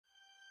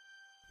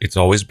It's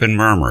always been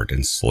murmured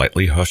in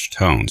slightly hushed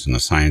tones in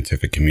the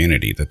scientific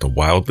community that the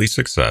wildly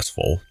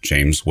successful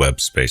James Webb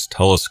Space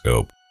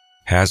Telescope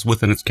has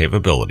within its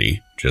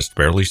capability, just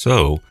barely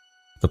so,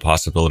 the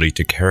possibility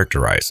to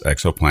characterize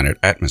exoplanet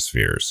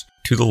atmospheres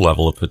to the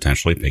level of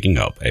potentially picking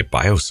up a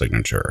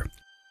biosignature.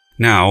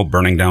 Now,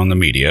 burning down the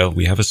media,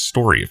 we have a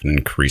story of an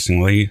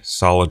increasingly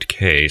solid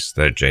case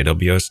that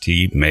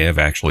JWST may have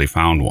actually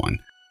found one.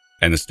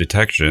 And this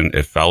detection,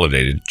 if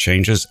validated,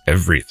 changes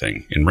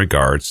everything in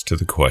regards to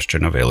the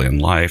question of alien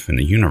life in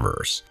the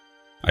universe.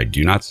 I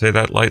do not say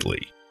that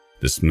lightly.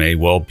 This may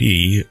well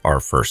be our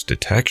first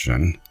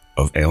detection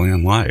of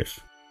alien life.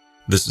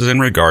 This is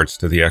in regards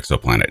to the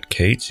exoplanet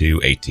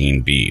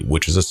K2-18b,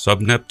 which is a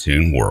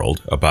sub-Neptune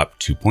world about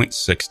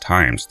 2.6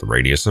 times the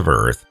radius of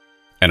Earth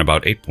and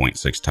about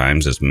 8.6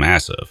 times as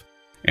massive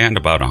and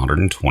about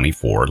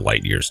 124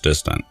 light-years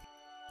distant.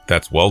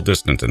 That's well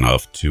distant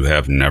enough to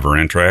have never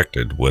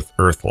interacted with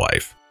Earth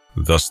life,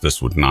 thus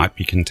this would not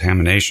be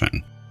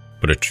contamination,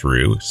 but a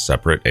true,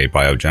 separate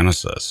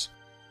abiogenesis.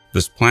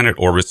 This planet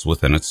orbits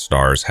within its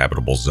star's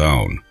habitable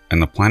zone,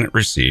 and the planet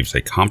receives a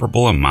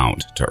comparable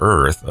amount to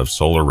Earth of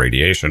solar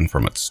radiation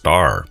from its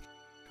star.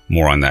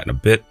 More on that in a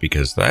bit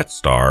because that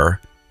star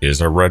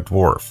is a red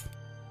dwarf.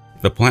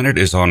 The planet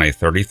is on a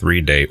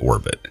 33-day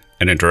orbit,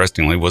 and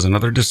interestingly was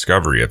another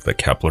discovery of the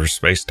Kepler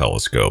Space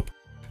Telescope,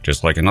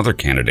 just like another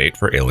candidate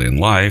for alien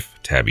life,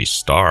 Tabby's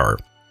star.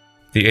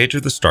 The age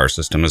of the star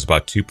system is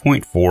about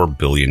 2.4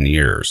 billion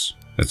years.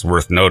 It's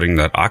worth noting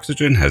that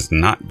oxygen has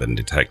not been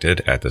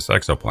detected at this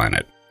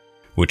exoplanet,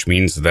 which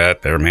means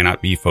that there may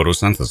not be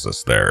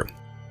photosynthesis there.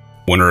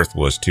 When Earth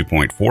was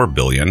 2.4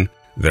 billion,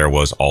 there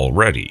was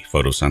already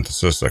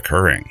photosynthesis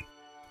occurring.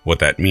 What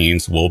that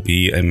means will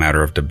be a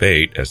matter of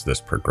debate as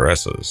this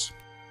progresses.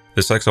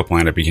 This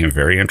exoplanet became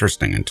very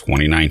interesting in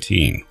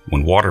 2019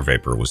 when water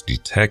vapor was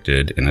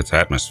detected in its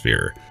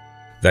atmosphere.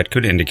 That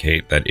could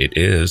indicate that it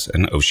is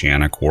an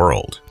oceanic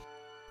world.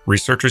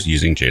 Researchers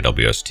using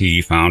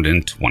JWST found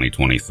in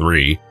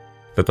 2023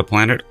 that the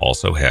planet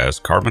also has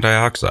carbon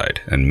dioxide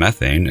and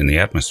methane in the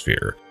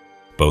atmosphere.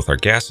 Both are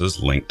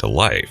gases linked to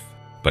life,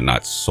 but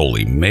not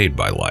solely made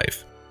by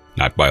life,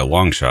 not by a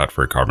long shot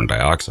for carbon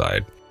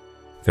dioxide.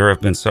 There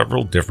have been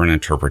several different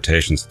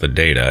interpretations of the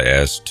data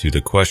as to the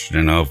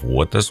question of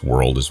what this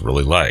world is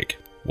really like,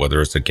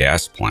 whether it's a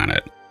gas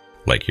planet,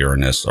 like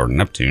Uranus or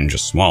Neptune,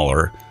 just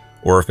smaller,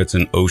 or if it's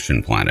an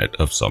ocean planet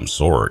of some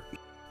sort.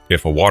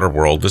 If a water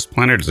world, this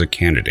planet is a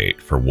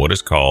candidate for what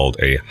is called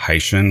a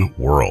Haitian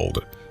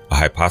world, a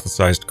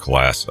hypothesized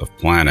class of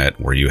planet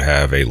where you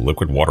have a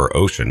liquid water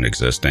ocean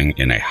existing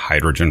in a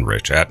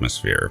hydrogen-rich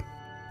atmosphere.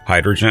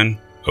 Hydrogen,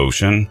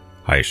 ocean,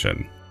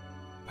 Haitian.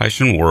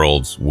 Haitian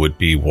worlds would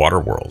be water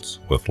worlds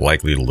with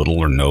likely little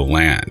or no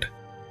land,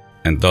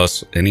 and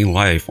thus any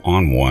life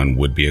on one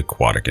would be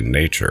aquatic in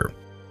nature.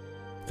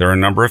 There are a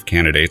number of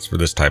candidates for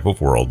this type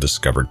of world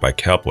discovered by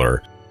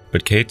Kepler,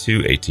 but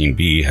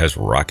K2-18b has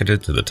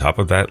rocketed to the top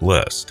of that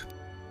list.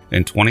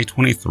 In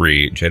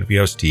 2023,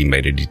 JWST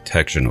made a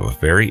detection of a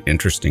very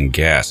interesting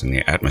gas in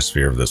the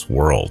atmosphere of this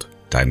world,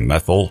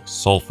 dimethyl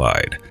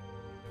sulfide,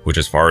 which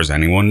as far as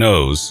anyone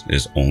knows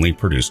is only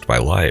produced by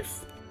life.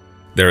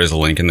 There is a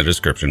link in the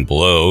description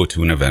below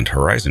to an Event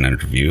Horizon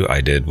interview I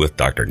did with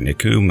Dr.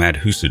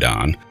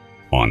 Madhusudhan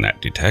on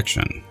that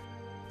detection.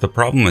 The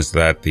problem is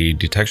that the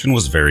detection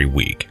was very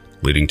weak,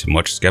 leading to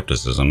much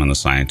skepticism in the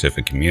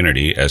scientific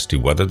community as to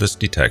whether this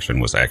detection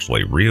was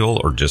actually real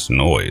or just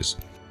noise.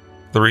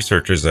 The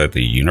researchers at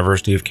the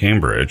University of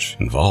Cambridge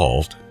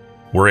involved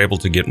were able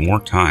to get more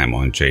time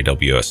on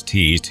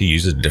JWST to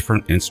use a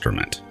different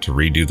instrument to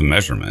redo the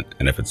measurement,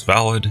 and if it's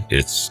valid,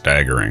 it's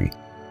staggering.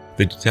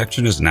 The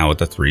detection is now at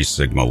the 3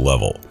 sigma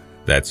level.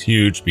 That's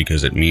huge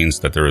because it means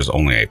that there is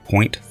only a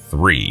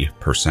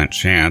 0.3%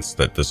 chance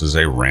that this is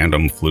a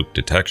random fluke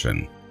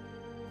detection.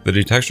 The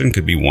detection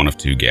could be one of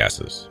two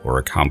gases, or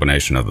a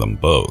combination of them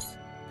both,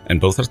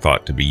 and both are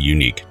thought to be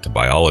unique to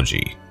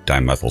biology,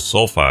 dimethyl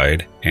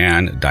sulfide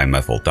and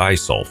dimethyl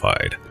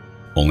disulfide.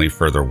 Only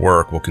further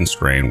work will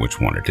constrain which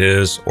one it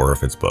is, or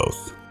if it's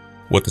both.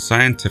 What the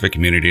scientific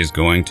community is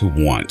going to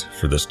want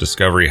for this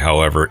discovery,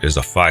 however, is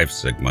a 5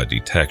 sigma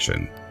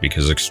detection,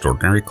 because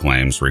extraordinary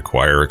claims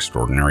require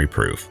extraordinary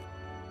proof,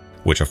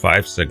 which a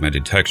 5 sigma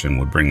detection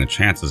would bring the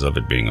chances of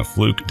it being a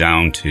fluke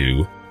down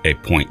to a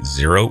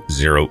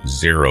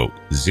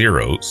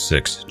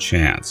 0.00006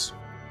 chance.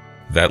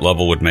 That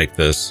level would make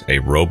this a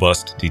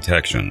robust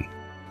detection.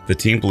 The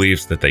team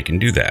believes that they can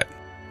do that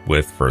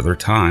with further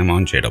time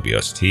on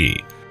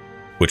JWST,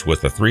 which with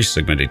the 3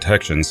 sigma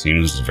detection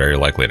seems very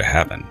likely to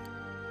happen.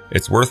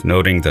 It's worth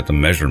noting that the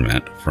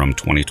measurement from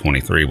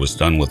 2023 was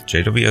done with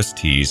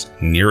JWST's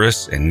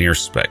NIRIS and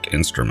NIRSPEC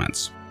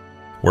instruments,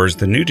 whereas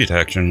the new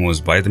detection was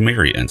by the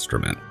MIRI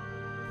instrument,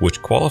 which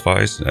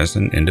qualifies as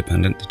an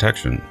independent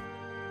detection.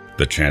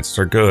 The chances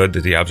are good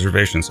that the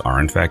observations are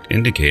in fact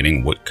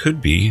indicating what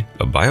could be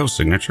a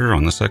biosignature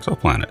on this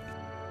exoplanet.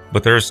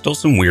 But there is still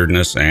some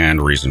weirdness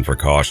and reason for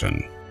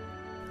caution.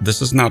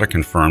 This is not a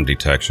confirmed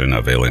detection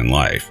of alien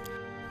life,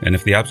 And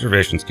if the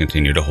observations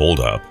continue to hold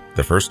up,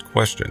 the first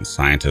question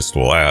scientists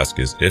will ask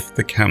is if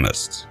the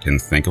chemists can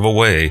think of a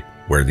way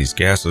where these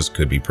gases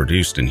could be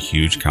produced in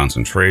huge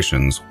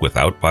concentrations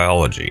without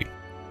biology.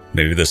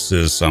 Maybe this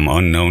is some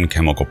unknown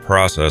chemical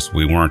process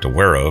we weren't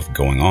aware of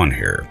going on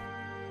here.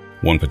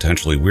 One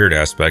potentially weird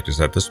aspect is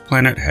that this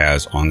planet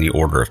has on the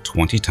order of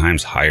 20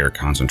 times higher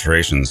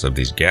concentrations of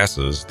these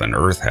gases than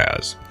Earth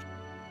has.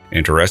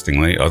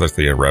 Interestingly, other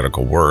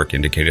theoretical work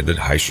indicated that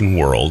Haitian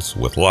worlds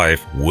with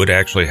life would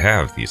actually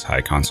have these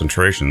high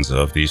concentrations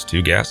of these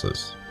two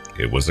gases.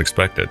 It was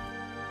expected.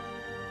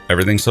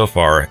 Everything so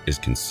far is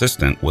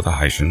consistent with a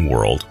Haitian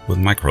world with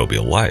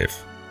microbial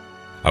life.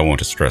 I want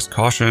to stress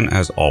caution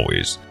as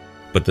always,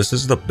 but this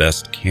is the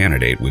best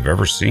candidate we've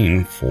ever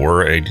seen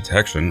for a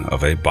detection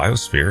of a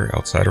biosphere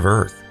outside of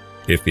Earth.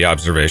 If the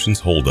observations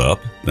hold up,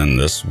 then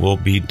this will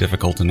be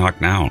difficult to knock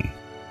down.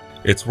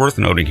 It's worth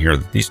noting here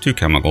that these two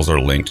chemicals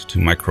are linked to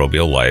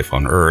microbial life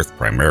on Earth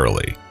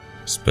primarily,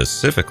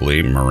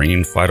 specifically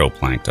marine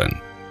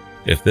phytoplankton.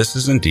 If this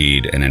is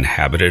indeed an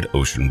inhabited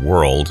ocean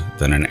world,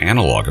 then an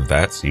analog of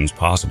that seems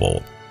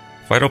possible.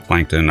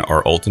 Phytoplankton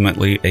are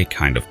ultimately a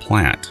kind of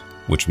plant,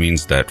 which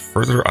means that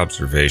further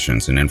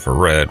observations in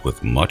infrared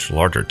with much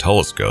larger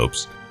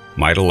telescopes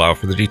might allow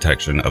for the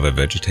detection of a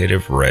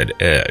vegetative red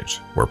edge,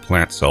 where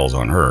plant cells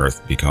on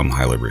Earth become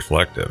highly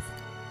reflective.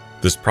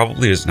 This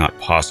probably is not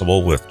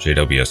possible with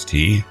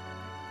JWST.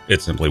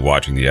 It's simply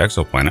watching the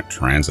exoplanet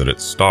transit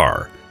its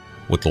star,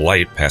 with the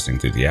light passing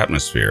through the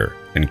atmosphere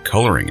and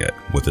coloring it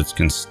with its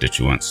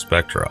constituent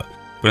spectra.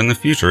 But in the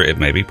future, it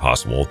may be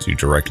possible to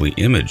directly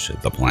image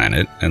the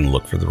planet and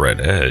look for the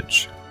red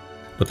edge.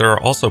 But there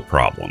are also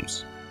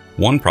problems.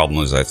 One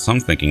problem is that some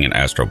thinking in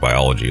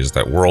astrobiology is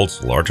that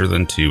worlds larger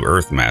than 2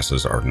 Earth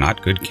masses are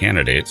not good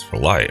candidates for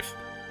life,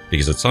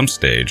 because at some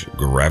stage,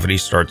 gravity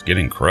starts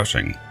getting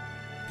crushing.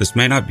 This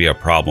may not be a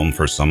problem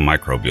for some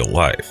microbial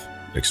life,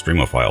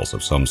 extremophiles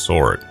of some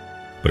sort,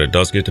 but it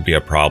does get to be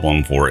a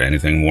problem for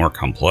anything more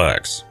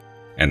complex,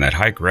 and that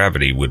high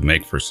gravity would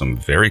make for some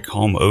very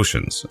calm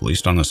oceans, at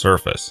least on the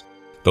surface,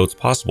 though it's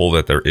possible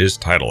that there is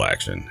tidal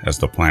action as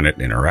the planet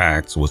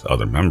interacts with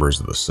other members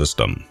of the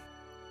system.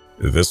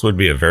 This would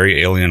be a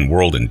very alien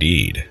world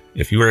indeed.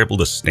 If you were able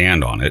to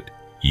stand on it,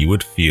 you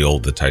would feel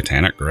the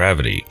titanic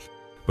gravity.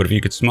 But if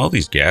you could smell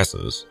these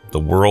gases, the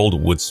world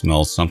would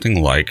smell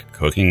something like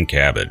cooking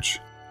cabbage.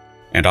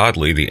 And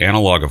oddly, the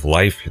analog of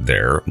life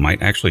there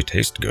might actually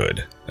taste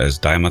good, as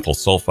dimethyl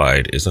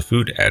sulfide is a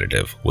food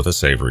additive with a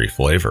savory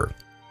flavor.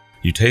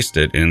 You taste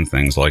it in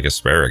things like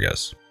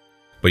asparagus.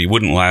 But you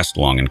wouldn't last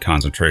long in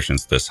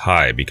concentrations this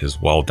high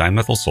because while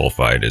dimethyl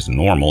sulfide is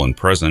normal and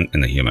present in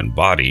the human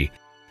body,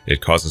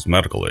 it causes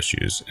medical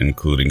issues,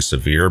 including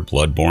severe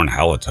blood-borne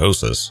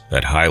halitosis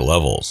at high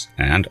levels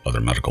and other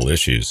medical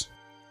issues.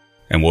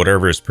 And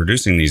whatever is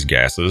producing these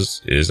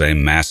gases is a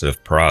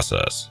massive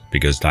process,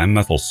 because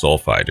dimethyl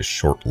sulfide is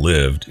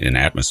short-lived in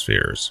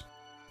atmospheres.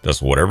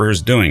 Thus, whatever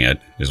is doing it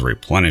is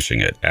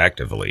replenishing it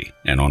actively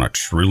and on a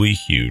truly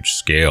huge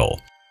scale.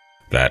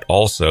 That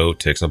also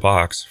ticks a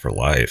box for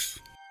life.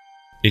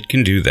 It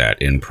can do that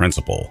in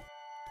principle.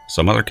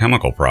 Some other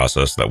chemical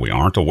process that we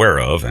aren't aware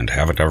of and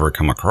haven't ever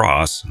come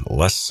across,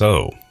 less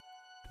so.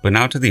 But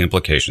now to the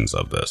implications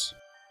of this.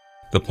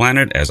 The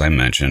planet, as I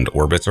mentioned,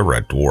 orbits a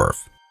red dwarf.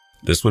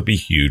 This would be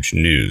huge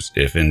news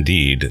if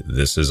indeed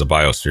this is a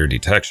biosphere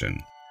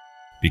detection,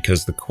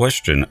 because the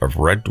question of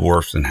red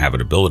dwarfs'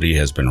 inhabitability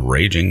has been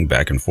raging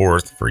back and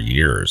forth for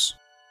years.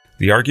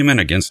 The argument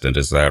against it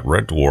is that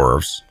red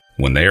dwarfs,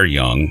 when they are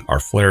young, are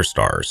flare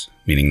stars,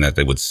 meaning that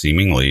they would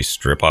seemingly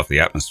strip off the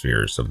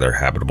atmospheres of their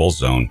habitable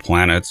zone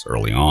planets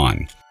early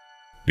on,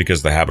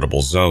 because the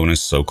habitable zone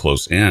is so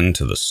close in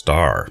to the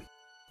star.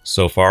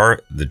 So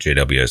far, the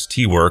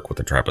JWST work with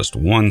the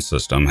TRAPPIST-1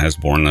 system has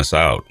borne this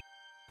out.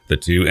 The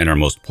 2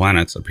 innermost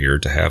planets appear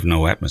to have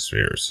no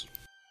atmospheres.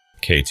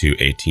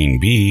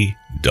 K2-18b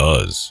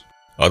does.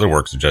 Other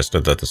work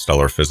suggested that the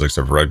stellar physics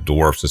of red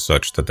dwarfs is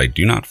such that they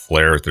do not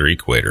flare at their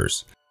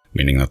equators,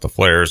 meaning that the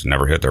flares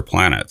never hit their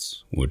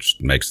planets, which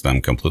makes them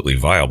completely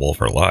viable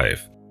for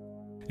life.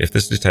 If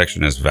this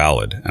detection is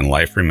valid and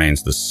life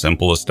remains the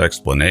simplest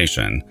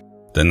explanation,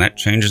 then that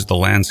changes the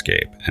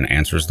landscape and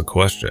answers the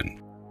question.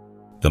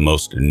 The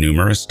most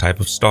numerous type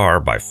of star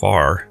by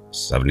far,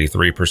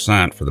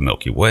 73% for the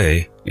Milky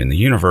Way, in the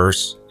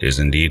universe is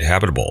indeed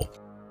habitable,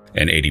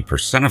 and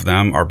 80% of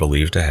them are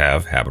believed to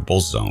have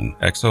habitable zone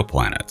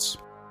exoplanets.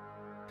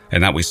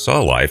 And that we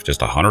saw life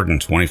just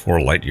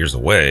 124 light-years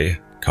away,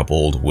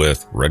 coupled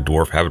with red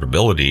dwarf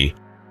habitability,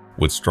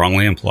 would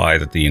strongly imply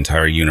that the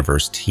entire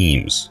universe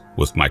teems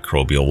with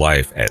microbial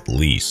life at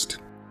least.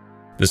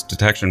 This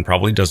detection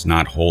probably does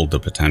not hold the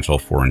potential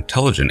for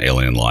intelligent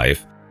alien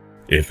life.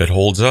 If it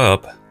holds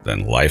up,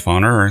 then life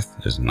on Earth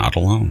is not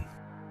alone.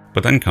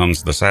 But then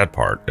comes the sad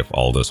part if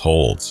all this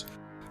holds.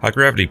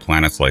 High-gravity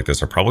planets like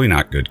this are probably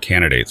not good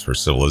candidates for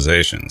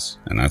civilizations,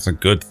 and that's a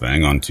good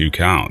thing on 2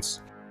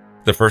 counts.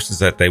 The first is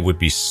that they would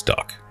be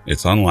stuck.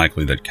 It's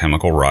unlikely that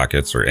chemical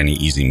rockets or any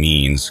easy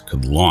means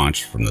could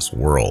launch from this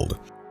world.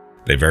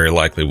 They very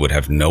likely would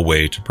have no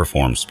way to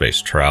perform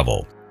space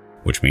travel,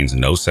 which means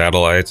no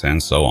satellites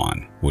and so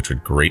on, which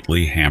would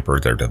greatly hamper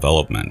their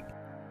development,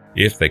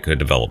 if they could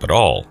develop at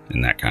all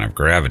in that kind of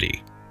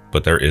gravity.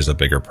 But there is a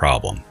bigger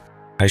problem.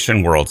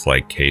 Haitian worlds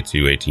like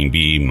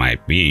K2-18b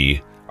might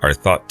be are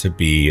thought to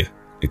be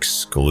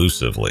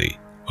exclusively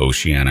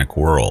oceanic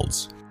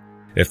worlds.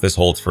 If this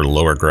holds for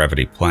lower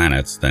gravity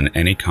planets, then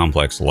any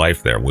complex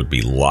life there would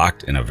be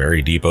locked in a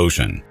very deep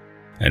ocean,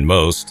 and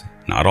most,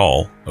 not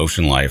all,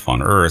 ocean life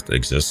on Earth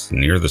exists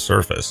near the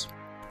surface,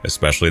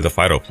 especially the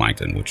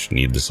phytoplankton, which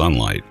need the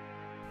sunlight.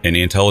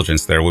 Any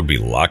intelligence there would be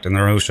locked in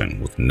their ocean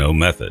with no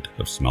method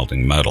of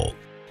smelting metal.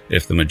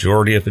 If the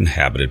majority of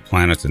inhabited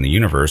planets in the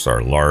universe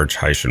are large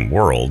Haitian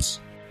worlds,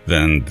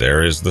 then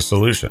there is the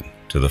solution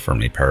to the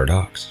Fermi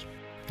paradox.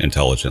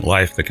 Intelligent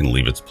life that can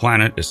leave its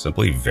planet is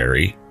simply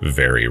very,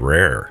 very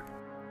rare.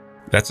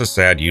 That's a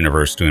sad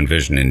universe to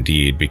envision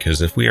indeed,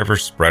 because if we ever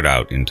spread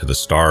out into the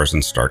stars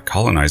and start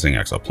colonizing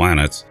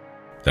exoplanets,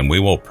 then we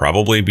will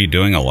probably be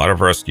doing a lot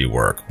of rescue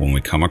work when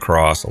we come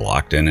across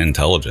locked-in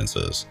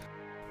intelligences.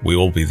 We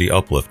will be the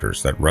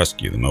uplifters that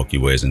rescue the Milky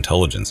Way's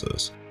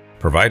intelligences,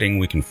 providing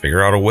we can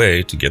figure out a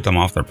way to get them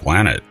off their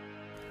planet.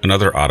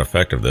 Another odd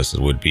effect of this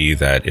would be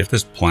that if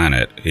this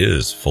planet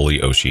is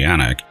fully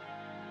oceanic,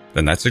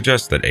 then that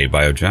suggests that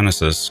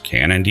abiogenesis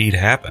can indeed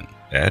happen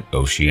at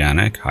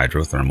oceanic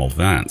hydrothermal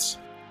vents.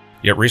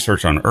 Yet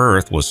research on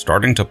Earth was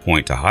starting to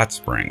point to hot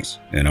springs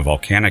in a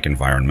volcanic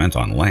environment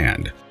on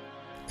land.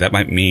 That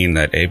might mean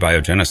that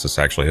abiogenesis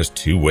actually has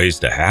two ways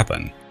to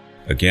happen,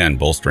 again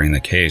bolstering the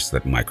case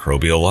that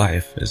microbial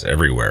life is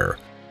everywhere.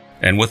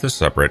 And with a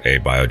separate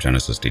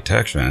abiogenesis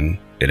detection,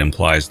 it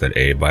implies that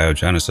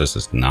abiogenesis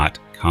is not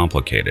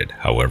complicated,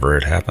 however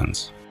it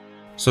happens.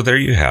 So there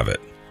you have it.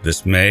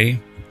 This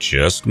may,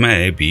 just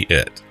may, be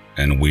it,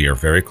 and we are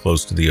very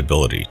close to the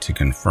ability to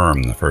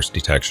confirm the first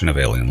detection of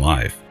alien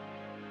life.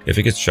 If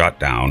it gets shot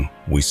down,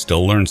 we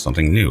still learn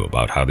something new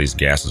about how these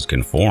gases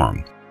can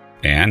form,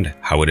 and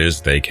how it is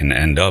they can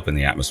end up in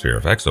the atmosphere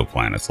of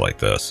exoplanets like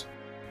this.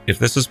 If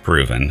this is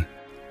proven,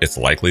 it's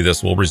likely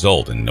this will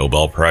result in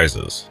Nobel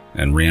Prizes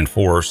and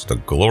reinforce the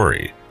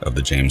glory of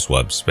the James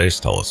Webb Space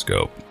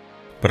Telescope.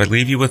 But I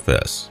leave you with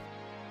this.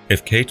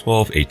 If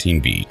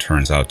K2-18b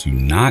turns out to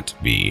not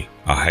be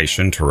a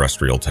Haitian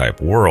terrestrial-type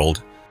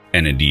world,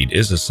 and indeed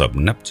is a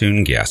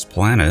sub-Neptune gas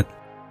planet,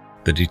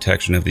 the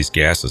detection of these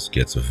gases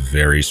gets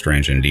very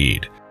strange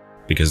indeed,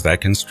 because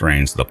that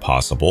constrains the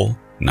possible,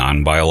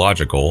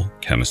 non-biological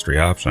chemistry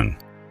option.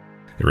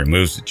 It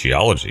removes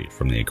geology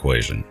from the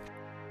equation,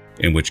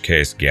 in which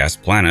case gas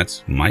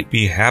planets might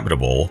be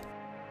habitable,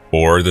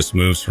 or this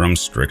moves from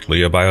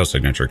strictly a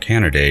biosignature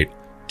candidate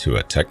to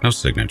a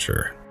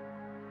technosignature.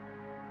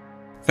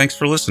 Thanks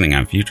for listening.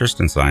 I'm futurist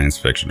and science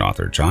fiction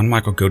author John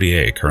Michael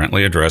Godier,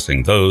 currently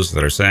addressing those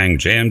that are saying,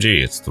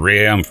 JMG, it's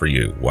 3 a.m. for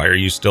you. Why are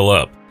you still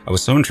up? I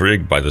was so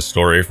intrigued by the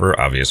story for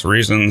obvious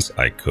reasons,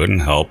 I couldn't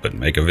help but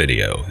make a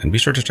video. And be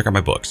sure to check out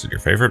my books at your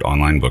favorite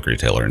online book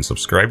retailer and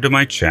subscribe to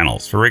my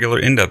channels for regular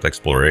in-depth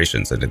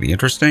explorations into the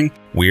interesting,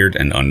 weird,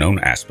 and unknown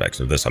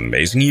aspects of this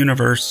amazing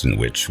universe in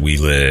which we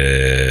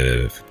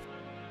live.